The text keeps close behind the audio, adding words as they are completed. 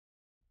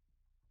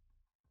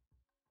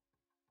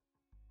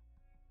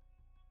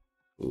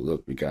Oh,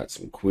 look, we got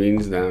some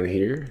queens down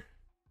here.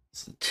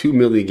 It's 2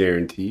 milli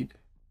guaranteed.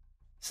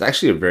 It's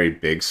actually a very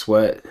big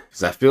sweat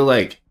because I feel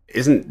like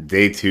isn't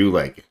day two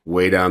like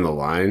way down the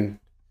line?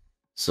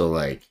 So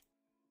like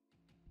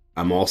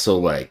I'm also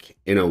like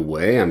in a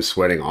way I'm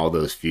sweating all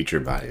those future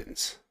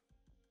buy-ins.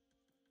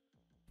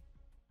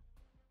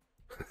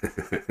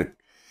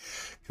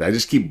 I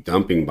just keep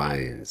dumping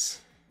buy-ins.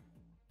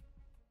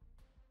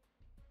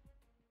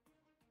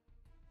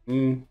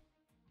 Mm,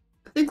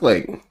 I think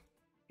like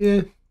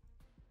yeah,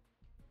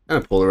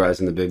 kind of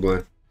polarizing the big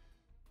one.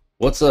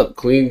 What's up,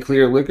 clean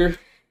clear liquor?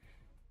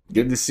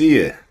 Good to see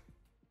you.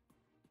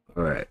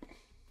 All right.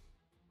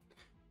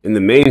 In the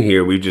main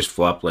here, we just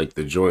flopped like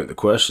the joint. The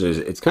question is,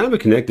 it's kind of a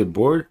connected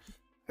board.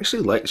 I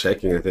actually like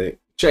checking, I think.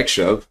 Check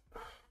shove.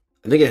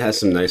 I think it has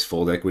some nice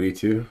fold equity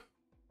too.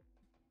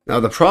 Now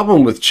the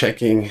problem with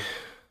checking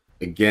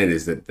again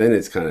is that then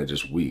it's kind of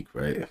just weak,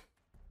 right?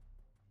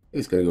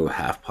 It's gonna go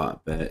half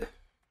pot bet.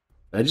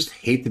 I just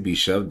hate to be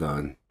shoved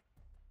on.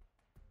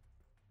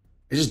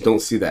 I just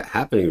don't see that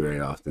happening very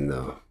often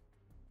though.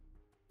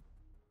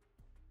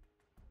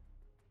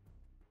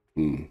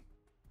 Hmm.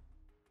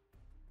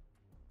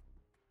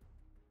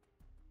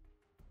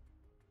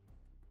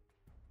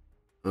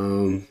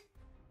 Um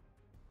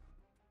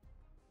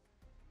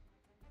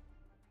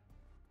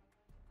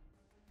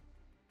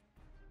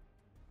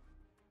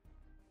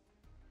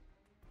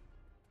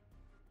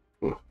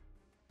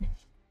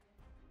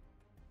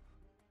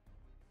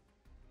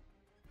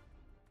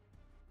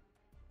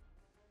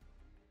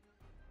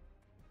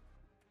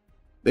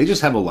they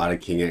just have a lot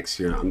of king X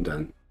here. I'm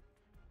done.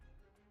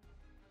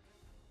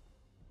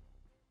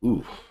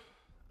 Ooh.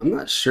 I'm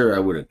not sure I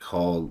would have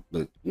called,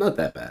 but not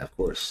that bad, of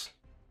course.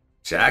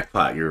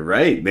 Jackpot, you're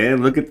right,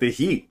 man. Look at the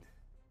heat.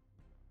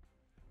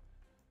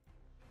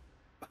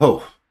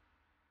 Oh,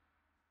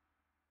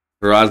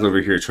 Faraz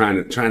over here trying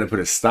to put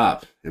a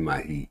stop in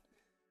my heat.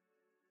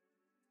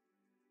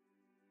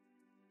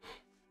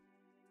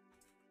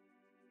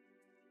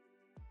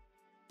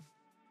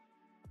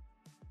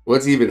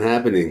 What's even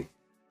happening?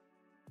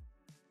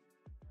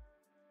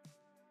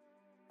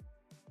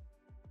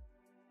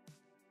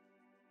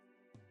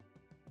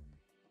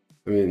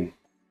 I mean,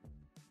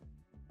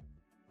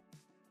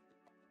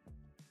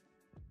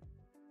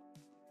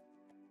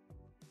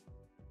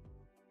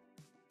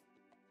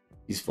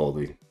 he's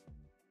folding.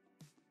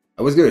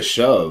 I was gonna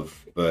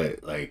shove,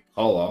 but like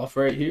call off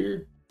right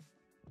here.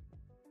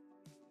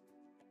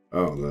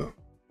 Oh no.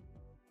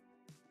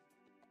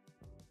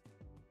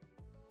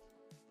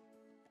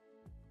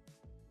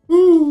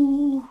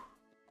 Ooh.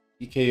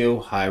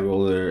 PKO high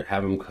roller,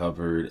 have him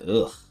covered.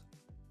 Ugh.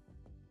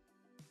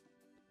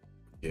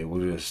 Yeah,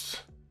 we'll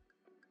just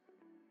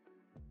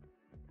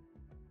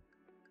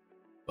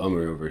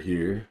bummer over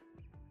here.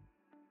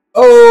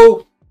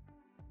 Oh,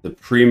 the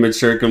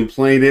premature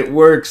complaint. It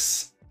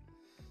works.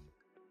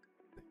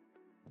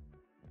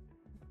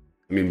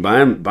 I mean,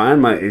 buying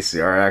my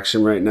ACR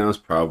action right now is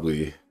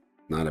probably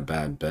not a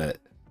bad bet.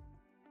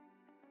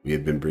 We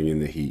have been bringing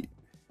the heat.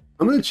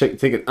 I'm gonna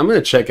check. I'm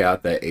gonna check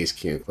out that Ace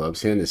King of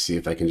Clubs hand to see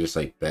if I can just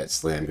like bet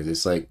slam because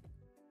it's like,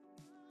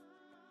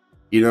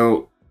 you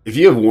know, if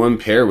you have one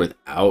pair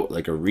without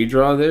like a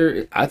redraw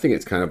there, I think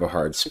it's kind of a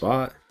hard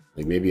spot.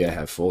 Like maybe I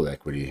have fold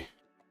equity.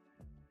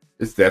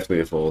 It's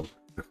definitely a fold.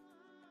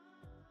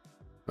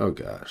 Oh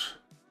gosh.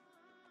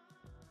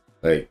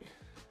 Like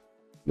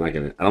I'm not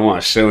gonna. I don't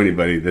want to show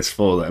anybody this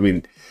fold. I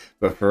mean,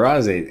 but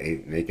Faraz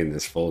ain't making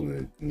this fold.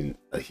 I mean,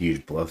 a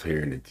huge bluff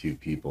here into two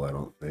people. I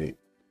don't think.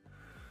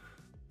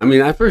 I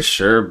mean, I for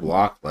sure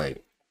blocked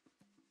like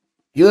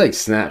he like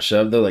snap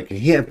shove though. Like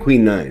he had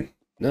queen nine.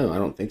 No, I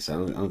don't think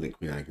so. I don't think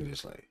queen nine can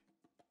just like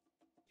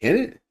hit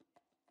it.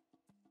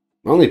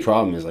 My only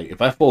problem is like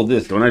if I fold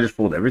this, don't I just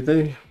fold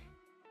everything?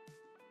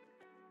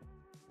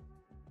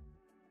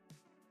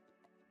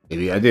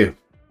 Maybe I do.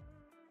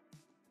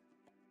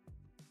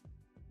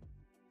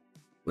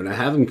 When I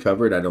have him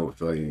covered, I don't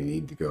feel like you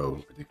need to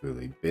go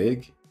particularly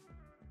big.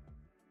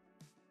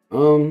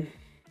 Um,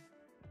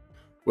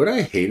 what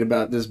I hate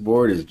about this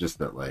board is just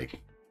that like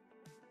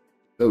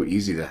so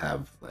easy to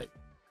have like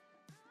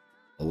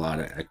a lot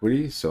of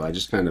equity. So I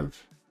just kind of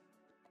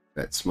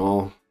bet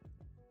small,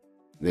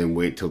 then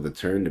wait till the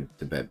turn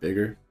to bet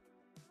bigger.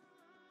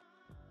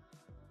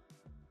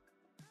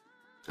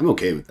 I'm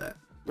okay with that.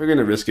 We're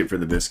gonna risk it for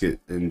the biscuit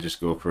and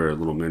just go for a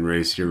little min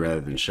race here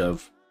rather than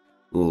shove.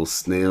 A little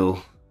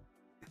snail.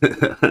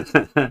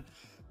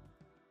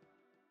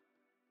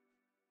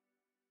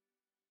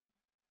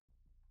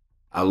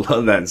 I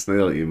love that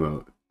snail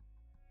emote.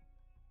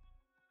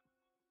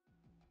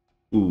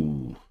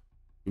 Ooh.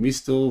 Can we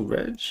still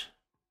reg?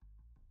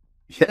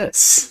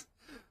 Yes.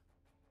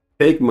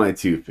 Take my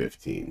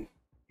 215.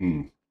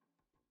 Hmm.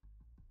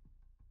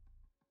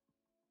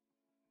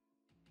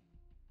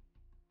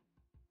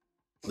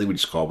 I think we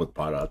just call with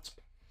pot odds.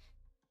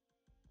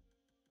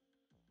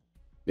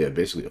 Yeah,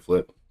 basically a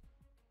flip.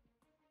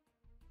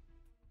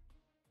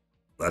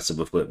 Less of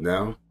a flip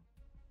now.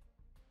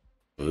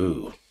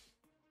 Ooh.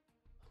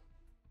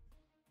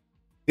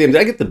 Damn,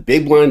 did I get the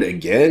big blind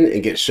again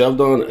and get shoved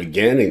on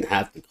again and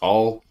have to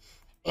call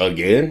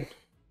again?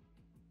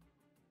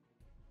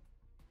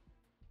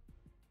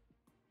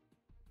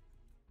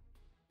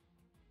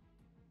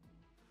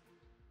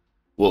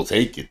 We'll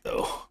take it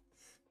though.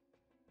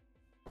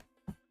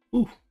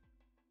 Ooh.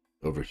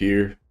 Over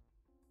here.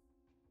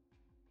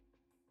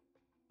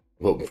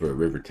 I'm hoping for a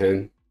river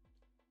 10.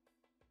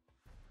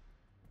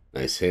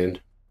 Nice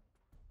hand.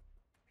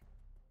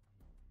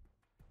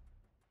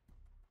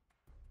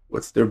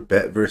 What's their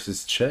bet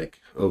versus check?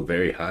 Oh,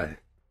 very high.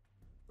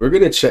 We're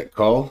going to check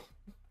call.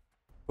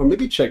 Or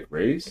maybe check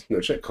raise. No,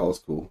 check call is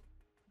cool.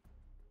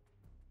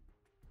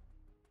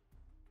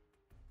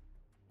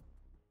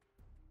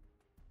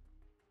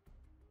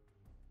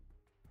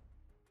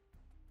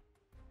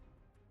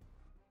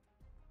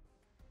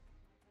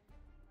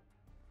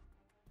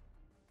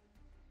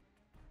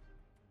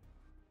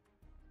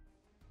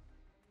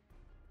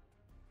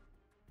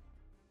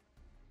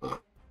 Huh.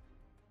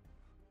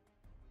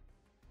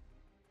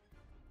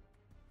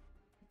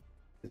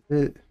 Is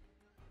it?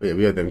 Oh, yeah,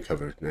 we have them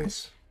covered.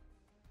 Nice.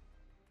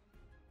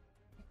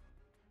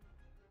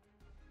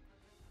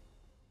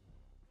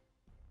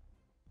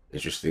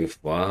 Interesting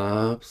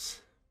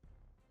flops.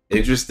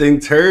 Interesting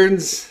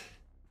turns.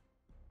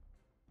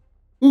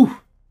 Ooh.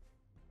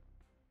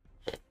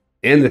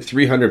 And the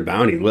 300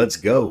 bounty. Let's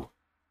go.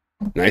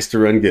 Nice to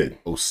run good.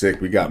 Oh, sick.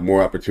 We got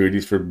more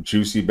opportunities for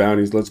juicy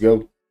bounties. Let's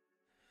go.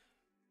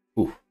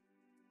 Ooh.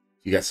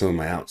 You got some of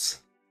my outs.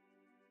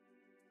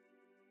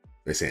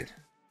 Nice hand.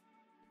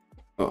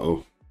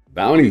 Uh-oh.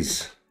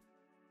 Bounties.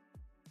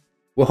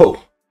 Whoa.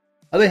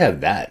 How they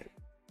have that?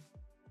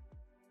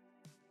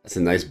 That's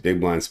a nice big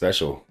blind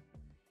special.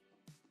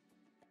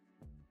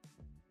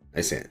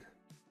 Nice hand.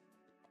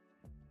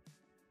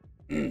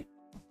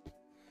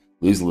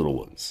 Lose the little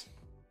ones.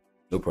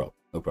 No problem.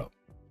 No problem.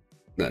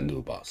 Nothing to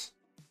a boss.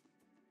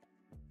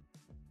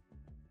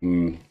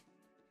 My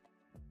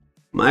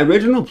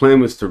original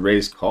plan was to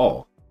raise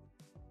call.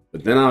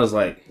 But then I was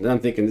like, then I'm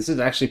thinking this is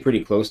actually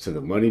pretty close to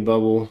the money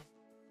bubble.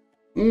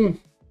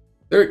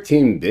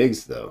 13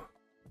 bigs though.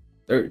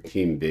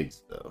 13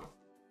 bigs though.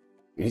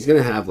 He's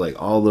gonna have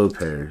like all low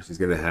pairs. He's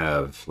gonna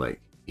have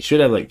like, he should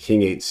have like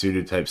king 8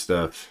 suited type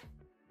stuff.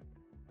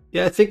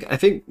 Yeah, I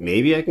think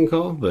maybe I can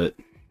call, but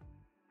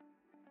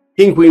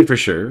king queen for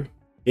sure.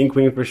 King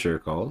queen for sure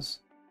calls.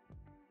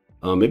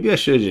 Maybe I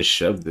should have just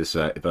shoved this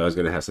if I was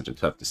gonna have such a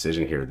tough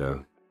decision here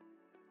though.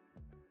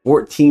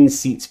 14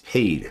 seats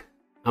paid.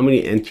 How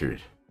many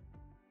entered?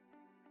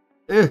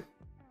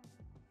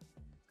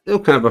 Still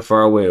kind of a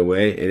far way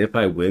away. And if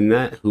I win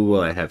that, who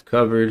will I have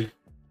covered?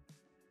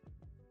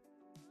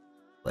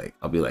 Like,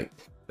 I'll be like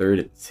 3rd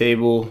at the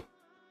table,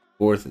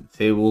 4th at the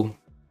table.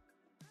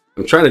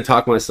 I'm trying to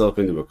talk myself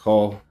into a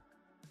call.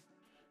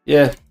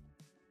 Yeah.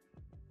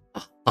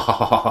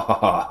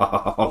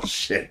 Oh,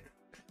 shit.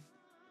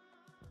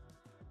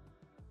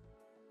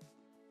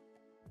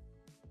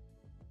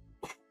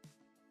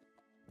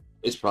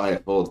 It's probably a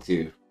fold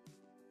too.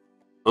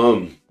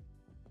 I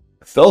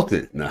felt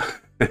it. No.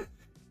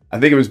 I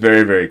think it was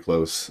very, very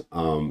close.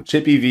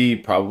 Chip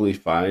EV probably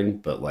fine,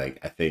 but like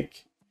I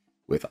think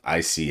with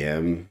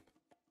ICM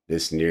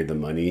this near the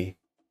money,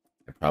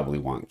 I probably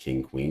want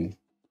king queen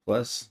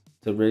plus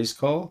to raise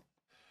call.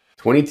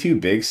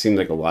 22 bigs seemed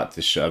like a lot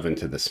to shove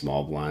into the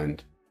small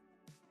blind.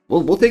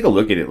 We'll take a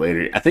look at it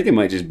later. I think it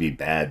might just be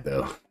bad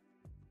though.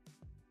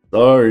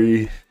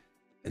 Sorry.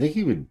 I think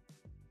he would.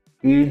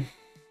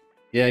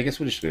 Yeah, I guess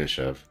we're just gonna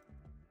shove.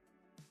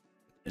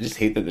 I just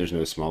hate that there's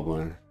no small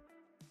blind.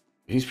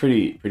 He's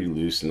pretty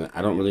loose, and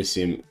I don't really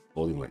see him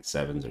holding like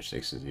 7s or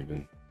 6s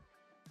even.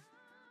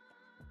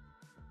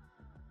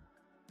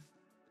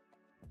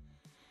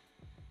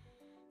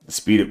 The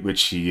speed at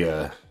which he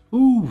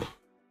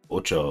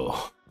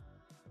ocho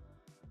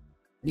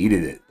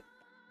needed it.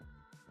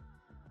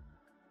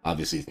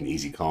 Obviously, it's an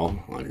easy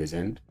call on his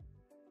end.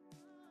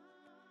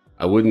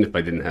 I wouldn't if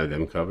I didn't have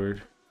them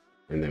covered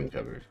and them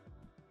covered.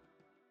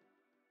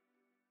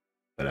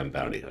 But I'm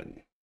bounty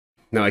hunting.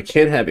 Now I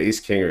can't have ace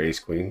king or ace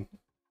queen.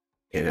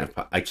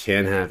 I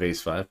can have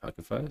ace 5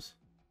 pocket 5s. I'm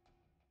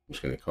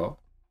just gonna call.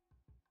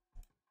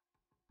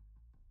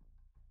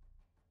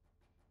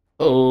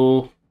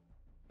 Oh,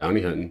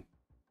 bounty hunting.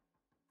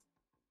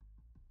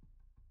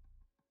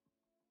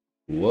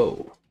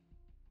 Whoa.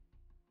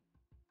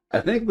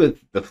 I think with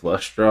the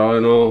flush draw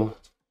and all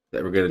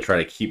that we're gonna try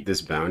to keep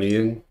this bounty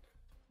in.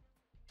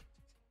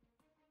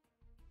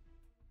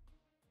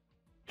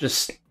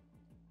 Just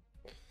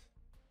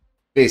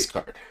base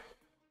card.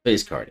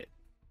 Base card it.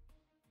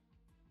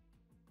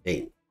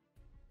 8.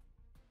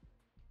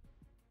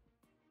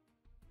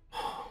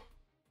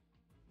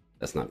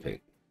 That's not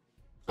pink.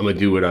 I'm gonna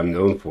do what I'm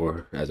known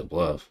for as a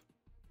bluff.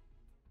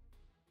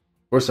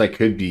 Of course, I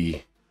could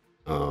be.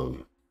 I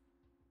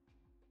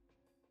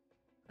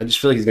just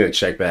feel like he's gonna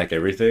check back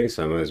everything,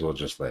 so I might as well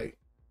just like.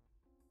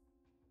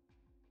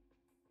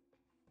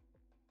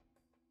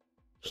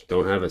 Just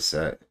don't have a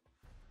set.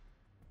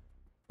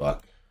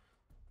 Fuck.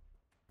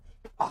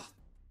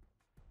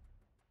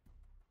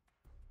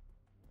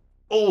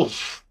 Oh.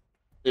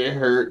 It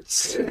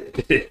hurts.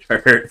 It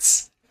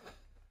hurts.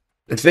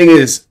 The thing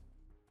is,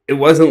 it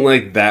wasn't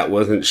like that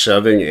wasn't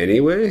shoving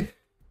anyway,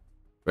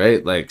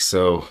 right? Like,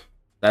 so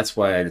that's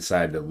why I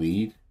decided to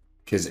lead,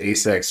 because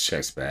ace-x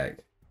checks back.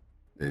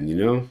 And you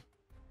know,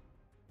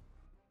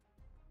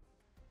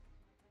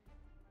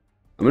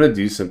 I'm going to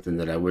do something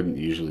that I wouldn't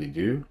usually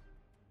do.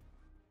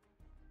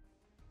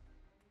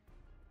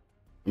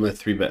 I'm going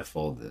to 3-bet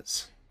fold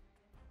this.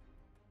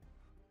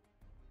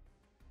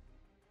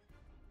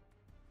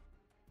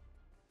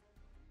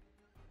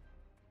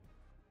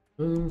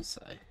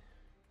 Sigh.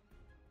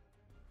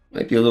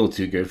 Might be a little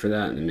too good for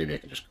that, and then maybe I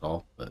can just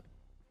call, but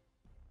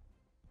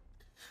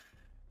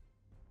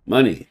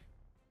money.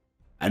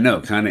 I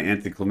know, kind of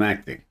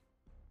anticlimactic,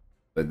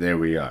 but there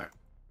we are.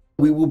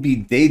 We will be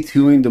day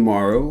 2ing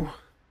tomorrow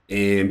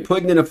and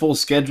putting in a full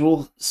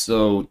schedule,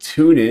 so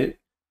tune in,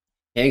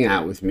 hang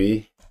out with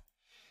me.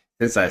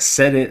 Since I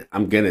said it,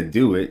 I'm going to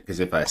do it, because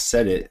if I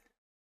said it,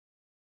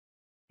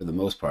 for the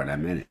most part, I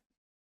meant it.